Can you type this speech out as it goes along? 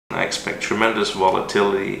expect tremendous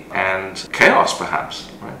volatility and chaos, perhaps.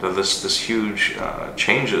 Right? This huge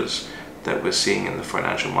changes that we're seeing in the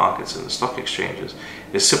financial markets and the stock exchanges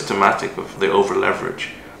is symptomatic of the over-leverage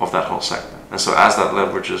of that whole sector. And so as that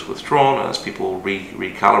leverage is withdrawn, and as people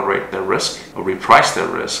recalibrate their risk or reprice their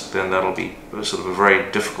risk, then that'll be sort of a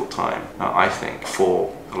very difficult time, I think,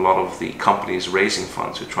 for a lot of the companies raising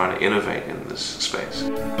funds who are trying to innovate in this space.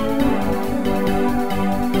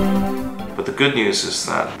 But the good news is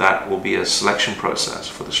that that will be a selection process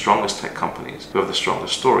for the strongest tech companies who have the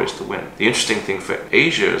strongest stories to win. The interesting thing for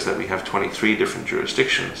Asia is that we have 23 different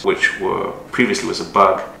jurisdictions, which were previously was a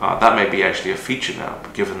bug. That may be actually a feature now,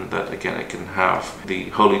 given that, again, it can have the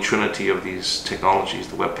holy trinity of these technologies,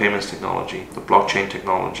 the web payments technology, the blockchain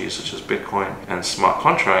technologies such as Bitcoin and smart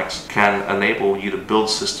contracts can enable you to build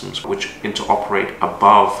systems which interoperate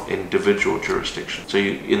above individual jurisdictions. So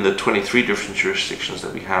in the 23 different jurisdictions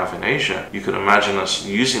that we have in Asia, you can imagine us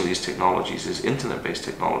using these technologies, these internet-based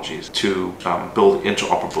technologies, to build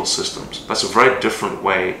interoperable systems. That's a very different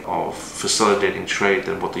way of facilitating trade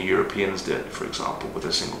than what the Europeans did, for example, with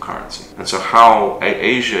a single currency. And so how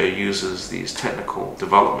Asia uses these technical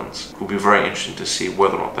developments will be very interesting to see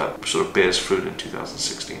whether or not that sort of bears fruit in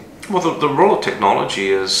 2016. Well, the role of technology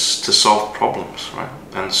is to solve problems, right?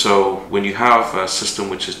 And so when you have a system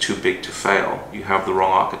which is too big to fail, you have the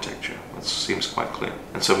wrong architecture. That seems quite clear.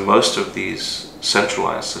 And so most of these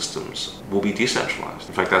centralized systems will be decentralized.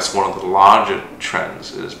 In fact, that's one of the larger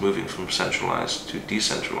trends, is moving from centralized to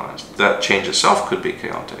decentralized. That change itself could be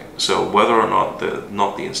chaotic. So whether or not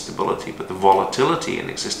the instability, but the volatility in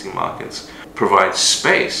existing markets provides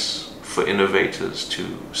space for innovators to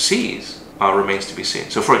seize remains to be seen.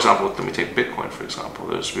 So, for example, let me take Bitcoin, for example.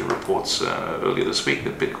 There's been reports earlier this week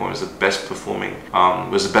that Bitcoin is the best performing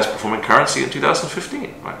currency in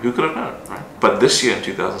 2015. Right? Who could have known? Right? But this year in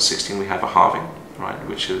 2016, we have a halving, right?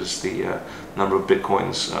 Which is the number of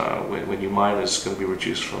Bitcoins when you mine is going to be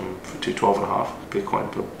reduced to 12.5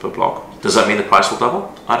 Bitcoin per block. Does that mean the price will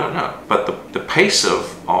double? I don't know. But the pace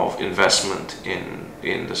of investment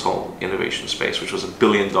in this whole innovation space, which was $1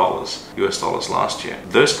 billion US dollars last year,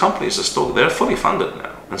 those companies they're fully funded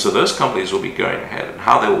now. And so those companies will be going ahead, and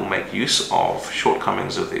how they will make use of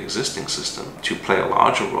shortcomings of the existing system to play a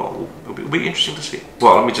larger role will be interesting to see.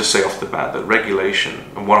 Well, let me just say off the bat that regulation,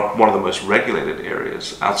 and one of the most regulated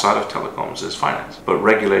areas outside of telecoms is finance. But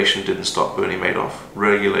regulation didn't stop Bernie Madoff.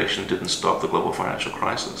 Regulation didn't stop the global financial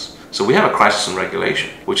crisis. So we have a crisis in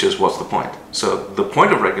regulation, which is what's the point? So the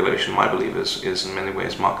point of regulation, I believe, is in many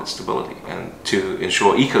ways market stability, and to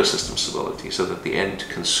ensure ecosystem stability so that the end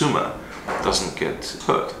consumer doesn't get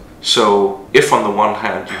hurt. So if on the one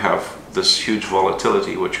hand you have this huge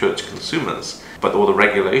volatility which hurts consumers, but all the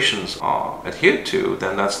regulations are adhered to,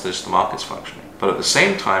 then that's just the market's functioning. But at the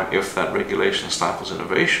same time, if that regulation stifles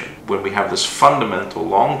innovation, when we have this fundamental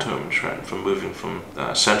long-term trend from moving from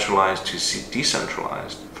centralized to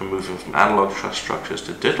decentralized, from moving from analog trust structures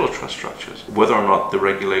to digital trust structures, whether or not the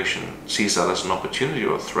regulation sees that as an opportunity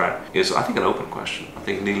or a threat is, I think, an open question. I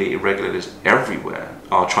think nearly regulators everywhere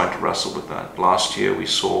are trying to wrestle with that. Last year, we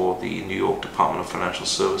saw the New York Department of Financial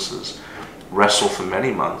Services wrestle for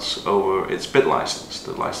many months over its bit license,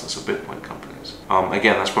 the license of Bitcoin companies.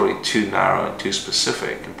 Again, that's probably too narrow and too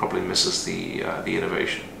specific, and probably misses the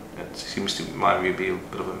innovation. It seems to, in my view, be a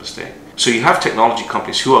bit of a mistake. So you have technology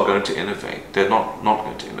companies who are going to innovate. They're not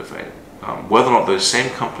going to innovate. Whether or not those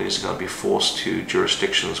same companies are going to be forced to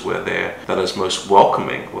jurisdictions where that is most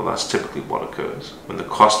welcoming, well, that's typically what occurs. When the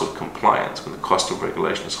cost of compliance, when the cost of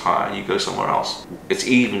regulation is higher, you go somewhere else. It's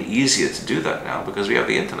even easier to do that now because we have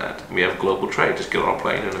the internet. We have global trade. Just get on a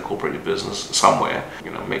plane and incorporate your business somewhere.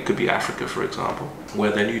 It could be Africa, for example,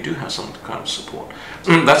 where then you do have some kind of support.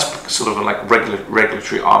 That's sort of like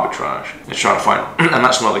regulatory arbitrage. It's trying to find, and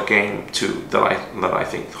that's not a game that I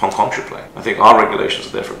think Hong Kong should play. I think our regulations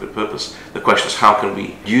are there for a good purpose. The question is, how can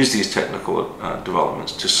we use these technical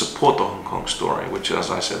developments to support the Hong Kong story, which, as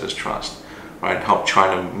I said, is trust, right? Help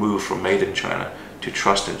China move from made in China to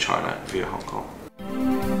trust in China via Hong Kong.